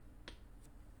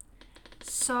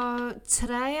So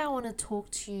today I want to talk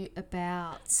to you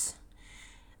about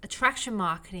attraction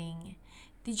marketing.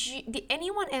 Did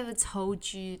anyone ever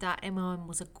told you that MLM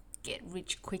was a get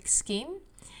rich quick scheme?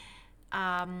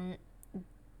 Um,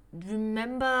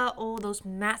 Remember all those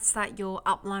maths that your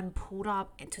upline pulled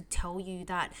up and to tell you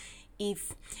that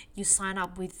if you sign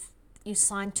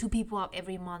two people up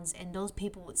every month and those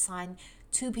people would sign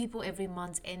two people every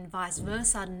month and vice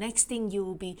versa. Next thing you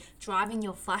will be driving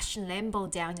your flashing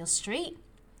Lambo down your street.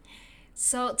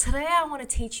 So today I want to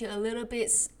teach you a little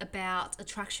bit about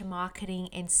attraction marketing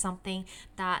and something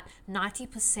that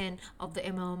 90% of the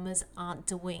MLMers aren't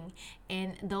doing.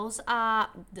 And those are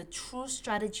the true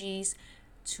strategies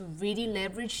to really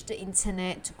leverage the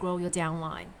internet to grow your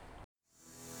downline.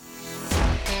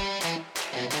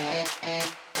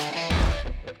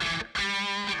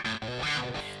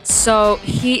 So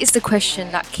here is the question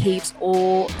that keeps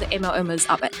all the MLMers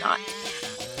up at night.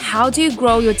 How do you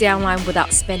grow your downline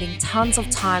without spending tons of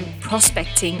time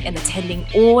prospecting and attending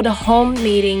all the home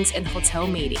meetings and hotel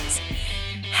meetings?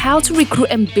 How to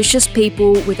recruit ambitious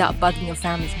people without bugging your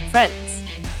families and friends?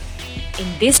 In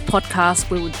this podcast,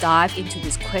 we will dive into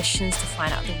these questions to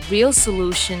find out the real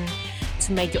solution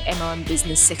to make your MLM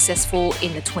business successful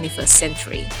in the 21st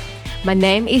century. My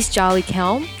name is Charlie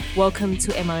Kelm. Welcome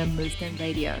to MLM Movement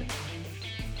Radio.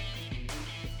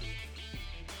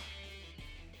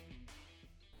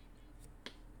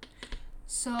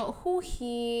 So who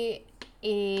here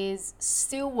is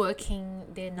still working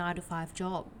their 9-to-5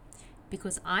 job?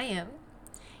 Because I am.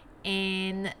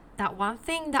 And that one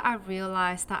thing that I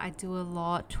realized that I do a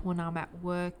lot when I'm at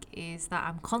work is that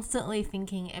I'm constantly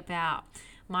thinking about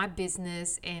my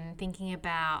business and thinking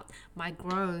about my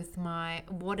growth,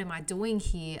 what am I doing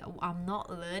here? I'm not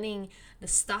learning the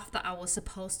stuff that I was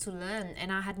supposed to learn,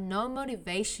 and I had no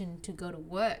motivation to go to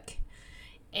work.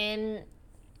 And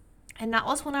that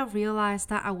was when I realized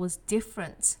that I was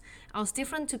different. I was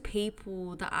different to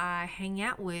people that I hang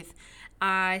out with.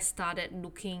 I started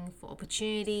looking for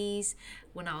opportunities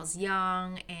when I was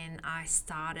young, and I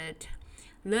started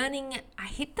learning. I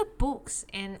hit the books,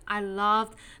 and I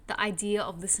loved the idea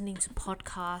of listening to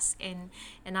podcasts,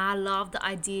 and I loved the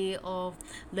idea of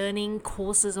learning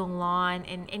courses online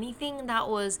and anything that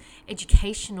was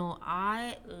educational.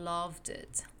 I loved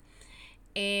it.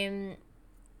 And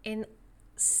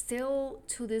still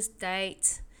to this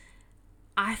date,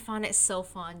 I find it so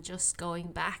fun just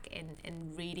going back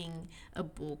and reading a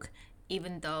book,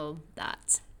 even though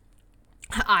that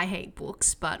I hate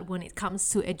books. But when it comes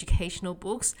to educational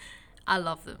books, I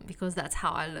love them because that's how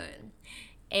I learn.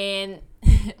 And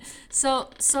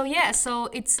so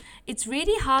it's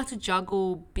really hard to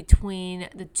juggle between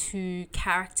the two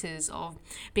characters of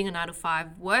being a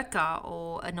 9-to-5 worker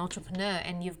or an entrepreneur,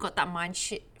 and you've got that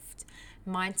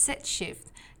mindset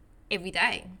shift every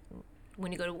day.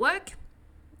 When you go to work,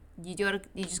 you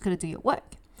just gotta do your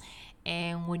work,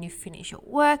 and when you finish your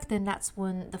work, then that's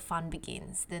when the fun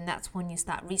begins. Then that's when you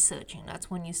start researching.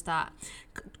 That's when you start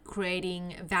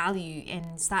creating value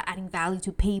and start adding value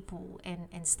to people,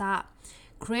 and start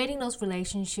creating those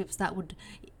relationships that would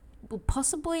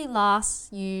possibly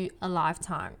last you a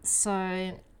lifetime.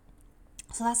 So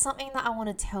that's something that I want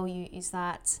to tell you is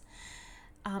that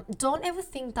don't ever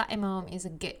think that MLM is a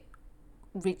get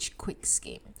rich quick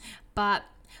scheme. But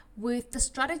with the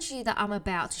strategy that I'm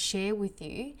about to share with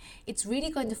you, it's really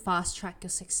going to fast track your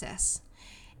success.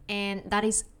 And that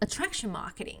is attraction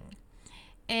marketing.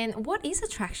 And what is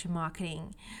attraction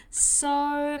marketing?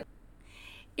 So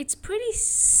it's pretty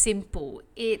simple.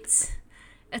 It's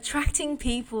attracting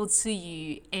people to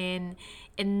you and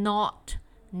not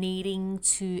needing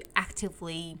to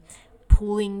actively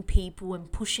pulling people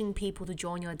and pushing people to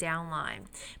join your downline.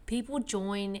 People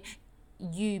join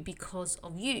you because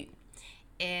of you,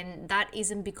 and that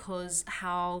isn't because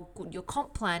how good your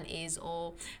comp plan is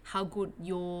or how good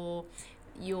your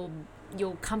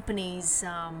company's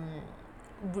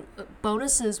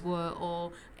bonuses were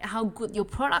or how good your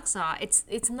products are.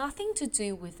 It's nothing to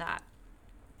do with that.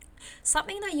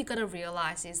 Something that you gotta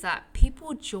realize is that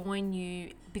people join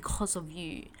you because of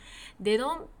you. They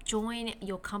don't join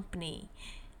your company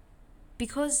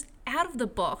because out of the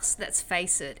box, let's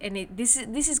face it, and this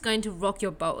is going to rock your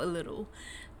boat a little,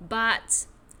 but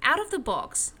out of the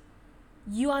box,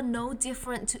 you are no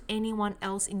different to anyone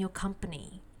else in your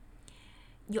company.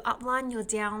 Your upline, your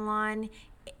downline,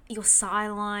 your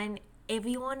sideline,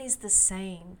 everyone is the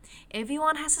same.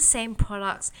 Everyone has the same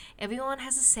products. Everyone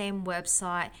has the same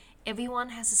website. Everyone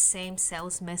has the same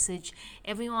sales message.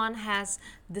 Everyone has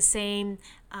the same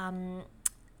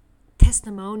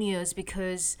testimonials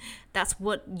because that's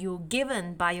what you're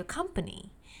given by your company.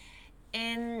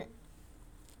 And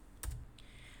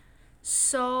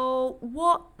So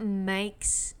what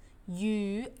makes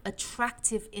you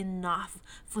attractive enough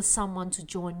for someone to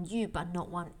join you but not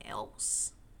one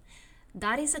else?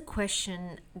 That is a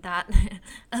question that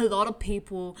a lot of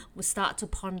people will start to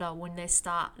ponder when they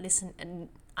start listening and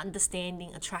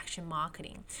understanding attraction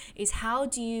marketing. Is how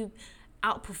do you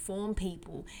outperform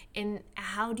people, and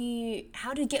how do you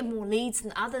get more leads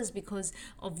than others because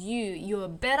of you're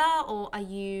better, or are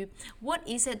you, what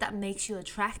is it that makes you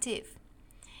attractive?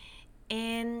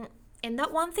 And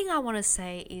that one thing I want to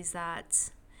say is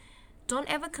that don't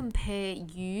ever compare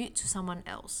you to someone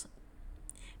else,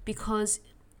 because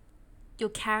your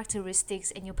characteristics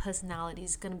and your personality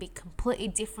is going to be completely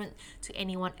different to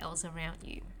anyone else around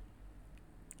you.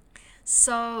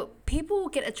 So people will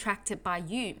get attracted by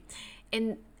you.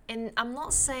 And I'm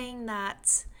not saying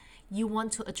that you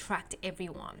want to attract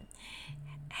everyone.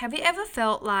 Have you ever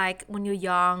felt like when you're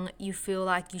young, you feel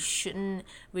like you shouldn't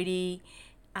really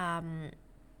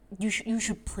you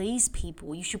should please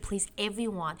people, you should please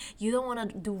everyone, you don't want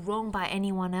to do wrong by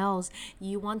anyone else,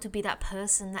 you want to be that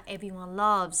person that everyone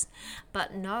loves?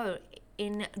 But no,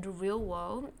 in the real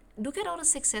world, look at all the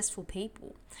successful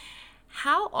people.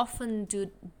 How often do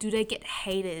they get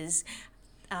haters,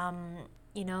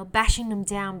 bashing them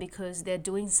down because they're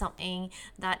doing something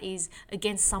that is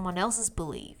against someone else's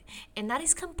belief? And that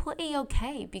is completely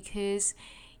okay, because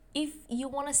if you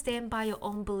want to stand by your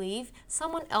own belief,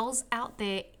 someone else out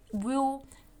there will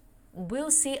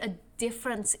see a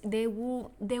difference. There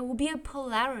will be a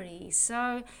polarity.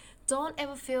 So don't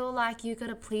ever feel like you're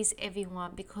gonna please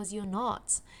everyone, because you're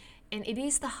not. And it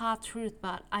is the hard truth,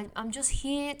 but I'm just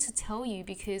here to tell you,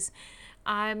 because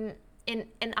I'm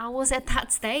and I was at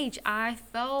that stage. I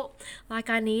felt like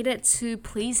I needed to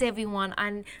please everyone,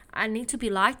 and I need to be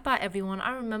liked by everyone.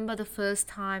 I remember the first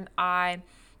time I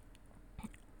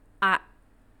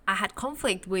had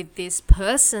conflict with this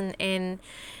person, and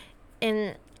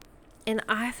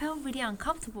I felt really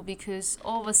uncomfortable, because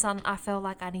all of a sudden I felt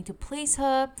like I need to please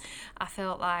her. I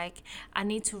felt like I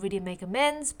need to really make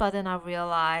amends. But then I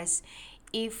realized,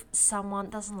 if someone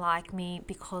doesn't like me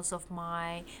because of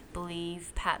my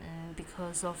belief pattern,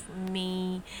 because of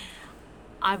me,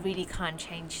 I really can't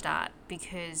change that,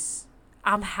 because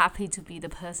I'm happy to be the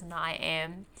person I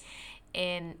am.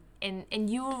 And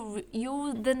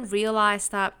you then realize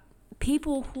that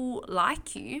people who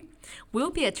like you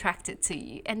will be attracted to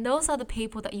you, and those are the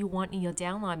people that you want in your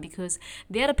downline, because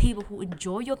they're the people who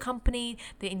enjoy your company,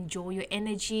 they enjoy your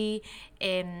energy,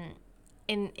 and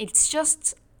it's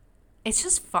just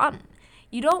fun.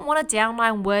 You don't want a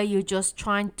downline where you're just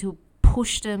trying to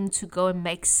push them to go and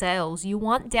make sales. You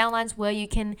want downlines where you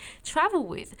can travel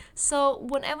with. So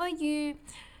whenever you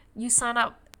sign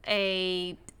up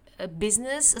a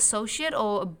business associate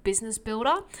or a business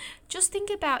builder, just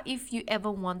think about if you ever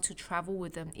want to travel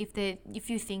with them, if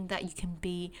you think that you can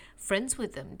be friends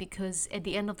with them, because at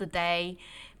the end of the day,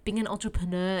 being an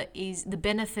entrepreneur is the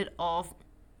benefit of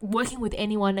working with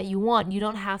anyone that you want. You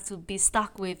don't have to be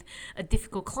stuck with a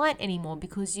difficult client anymore,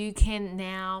 because you can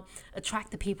now attract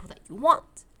the people that you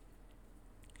want.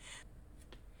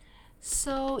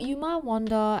 So you might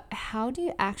wonder, how do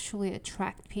you actually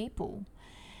attract people?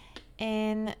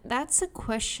 And that's a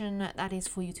question that is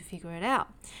for you to figure it out.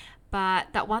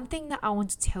 But that one thing that I want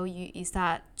to tell you is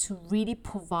that to really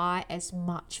provide as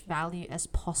much value as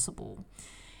possible.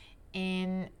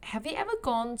 And have you ever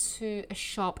gone to a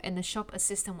shop and the shop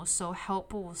assistant was so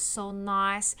helpful, was so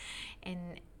nice,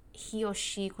 and he or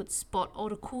she could spot all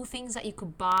the cool things that you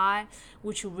could buy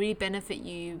which will really benefit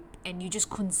you, and you just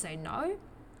couldn't say no?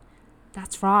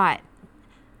 That's right.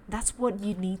 That's what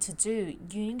you need to do.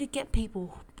 You need to get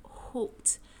people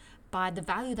hooked by the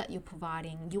value that you're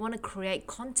providing. You want to create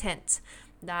content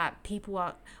that people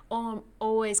are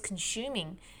always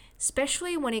consuming,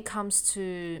 especially when it comes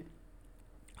to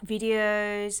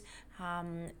videos,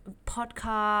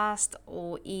 podcast,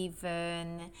 or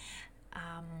even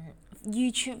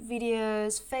YouTube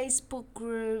videos, Facebook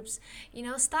groups.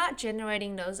 Start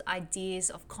generating those ideas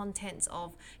of contents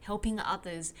of helping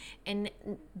others, and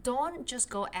don't just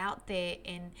go out there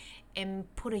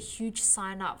and put a huge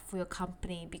sign up for your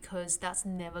company, because that's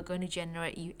never going to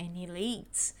generate you any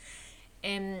leads.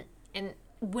 And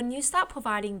when you start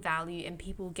providing value and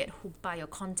people get hooked by your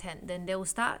content, then they will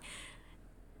start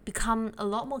become a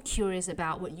lot more curious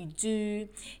about what you do,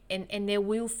 and they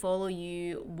will follow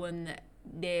you when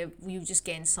you just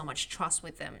gain so much trust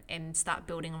with them and start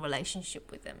building a relationship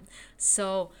with them.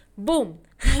 So boom,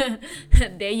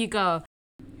 there you go.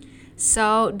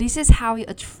 So this is how you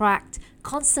attract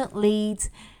constant leads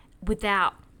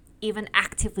without even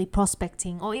actively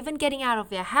prospecting or even getting out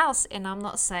of your house. And I'm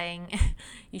not saying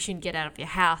you shouldn't get out of your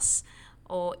house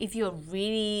or if you're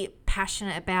really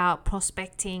passionate about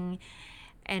prospecting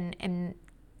and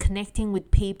connecting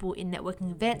with people in networking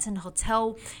events and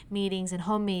hotel meetings and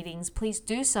home meetings, please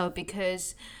do so,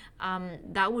 because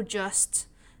that will just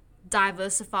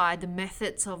diversify the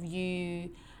methods of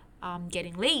you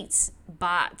getting leads.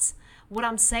 But what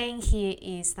I'm saying here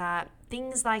is that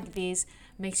things like this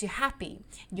makes you happy.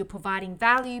 You're providing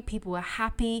value. People are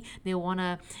happy. They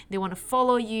wanna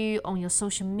follow you on your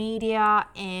social media,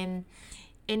 and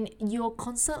you're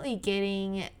constantly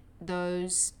getting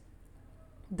those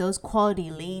quality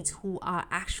leads who are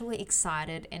actually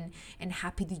excited and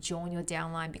happy to join your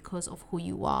downline because of who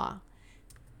you are.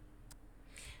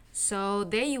 So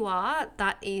there you are.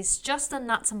 That is just the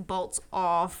nuts and bolts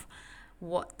of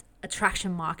what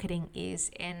attraction marketing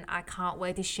is, and I can't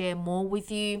wait to share more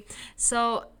with you.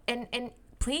 So and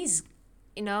please,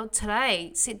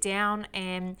 today sit down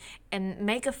and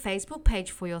make a Facebook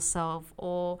page for yourself,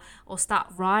 or start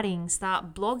writing,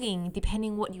 start blogging,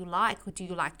 depending what you like. Do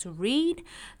you like to read?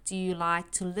 Do you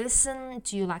like to listen?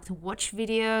 Do you like to watch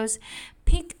videos?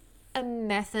 Pick a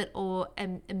method or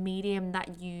a medium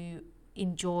that you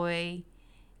enjoy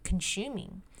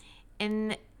consuming,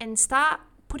 and start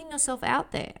putting yourself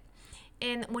out there.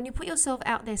 And when you put yourself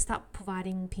out there, start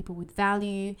providing people with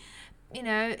value.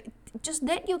 Just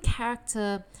let your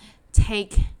character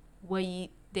take where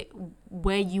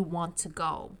you want to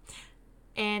go.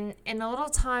 And a lot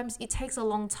of times it takes a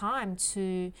long time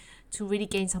to really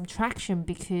gain some traction,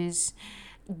 because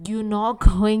you're not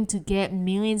going to get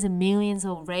millions and millions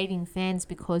of raving fans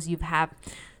because you've had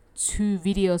 2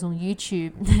 videos on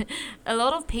YouTube. A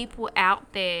lot of people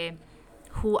out there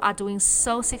who are doing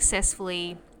so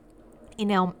successfully in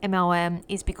MLM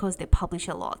is because they publish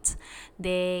a lot.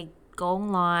 They go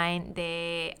online,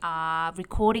 they are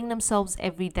recording themselves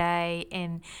every day,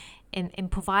 and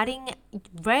providing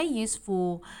very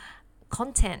useful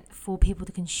content for people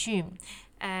to consume.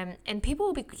 And people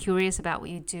will be curious about what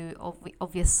you do,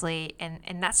 obviously,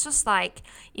 and that's just like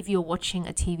if you're watching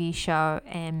a TV show,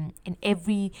 and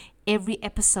every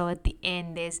episode at the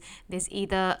end there's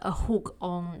either a hook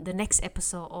on the next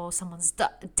episode, or someone's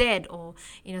dead, or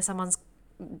someone's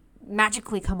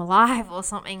magically come alive or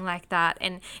something like that,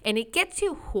 and it gets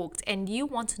you hooked, and you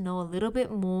want to know a little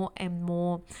bit more and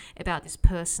more about this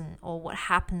person or what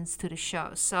happens to the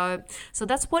show. So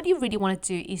that's what you really want to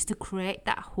do, is to create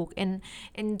that hook. And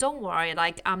don't worry,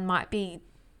 like, I might be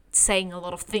saying a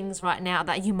lot of things right now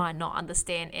that you might not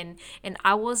understand, and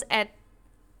I was at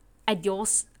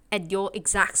your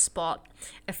exact spot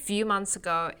a few months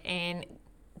ago, and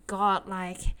God,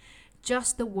 like,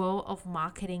 just the world of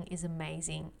marketing is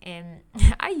amazing. And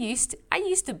I used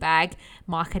to bag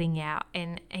marketing out,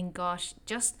 and gosh,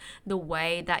 just the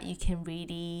way that you can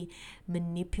really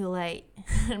manipulate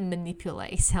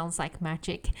sounds like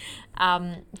magic,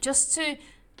 just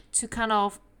to kind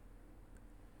of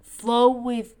flow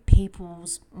with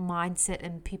people's mindset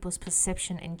and people's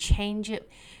perception and change it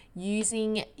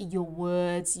using your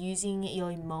words, using your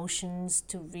emotions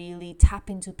to really tap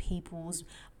into people's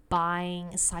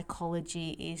buying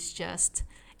psychology. Is just,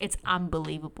 it's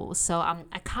unbelievable. So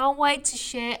I can't wait to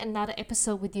share another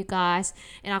episode with you guys,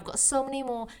 and I've got so many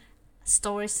more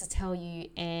stories to tell you,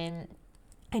 and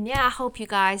yeah, I hope you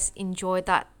guys enjoyed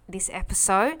this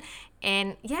episode.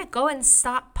 And yeah, go and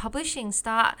start publishing,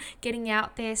 start getting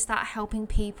out there, start helping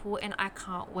people, and I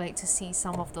can't wait to see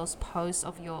some of those posts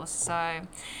of yours. So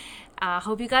I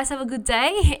hope you guys have a good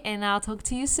day, and I'll talk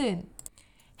to you soon.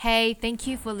 Hey, thank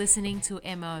you for listening to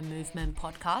MLM Movement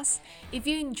Podcast. If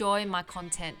you enjoy my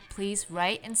content, please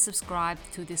rate and subscribe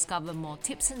to discover more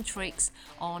tips and tricks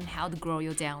on how to grow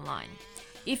your downline.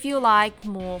 If you like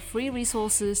more free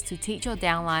resources to teach your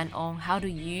downline on how to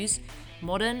use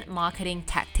modern marketing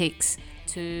tactics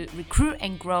to recruit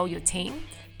and grow your team,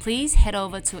 please head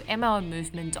over to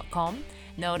mlmmovement.com,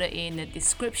 noted in the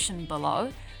description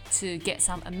below, to get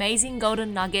some amazing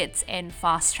golden nuggets and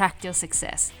fast track your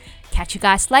success. Catch you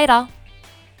guys later.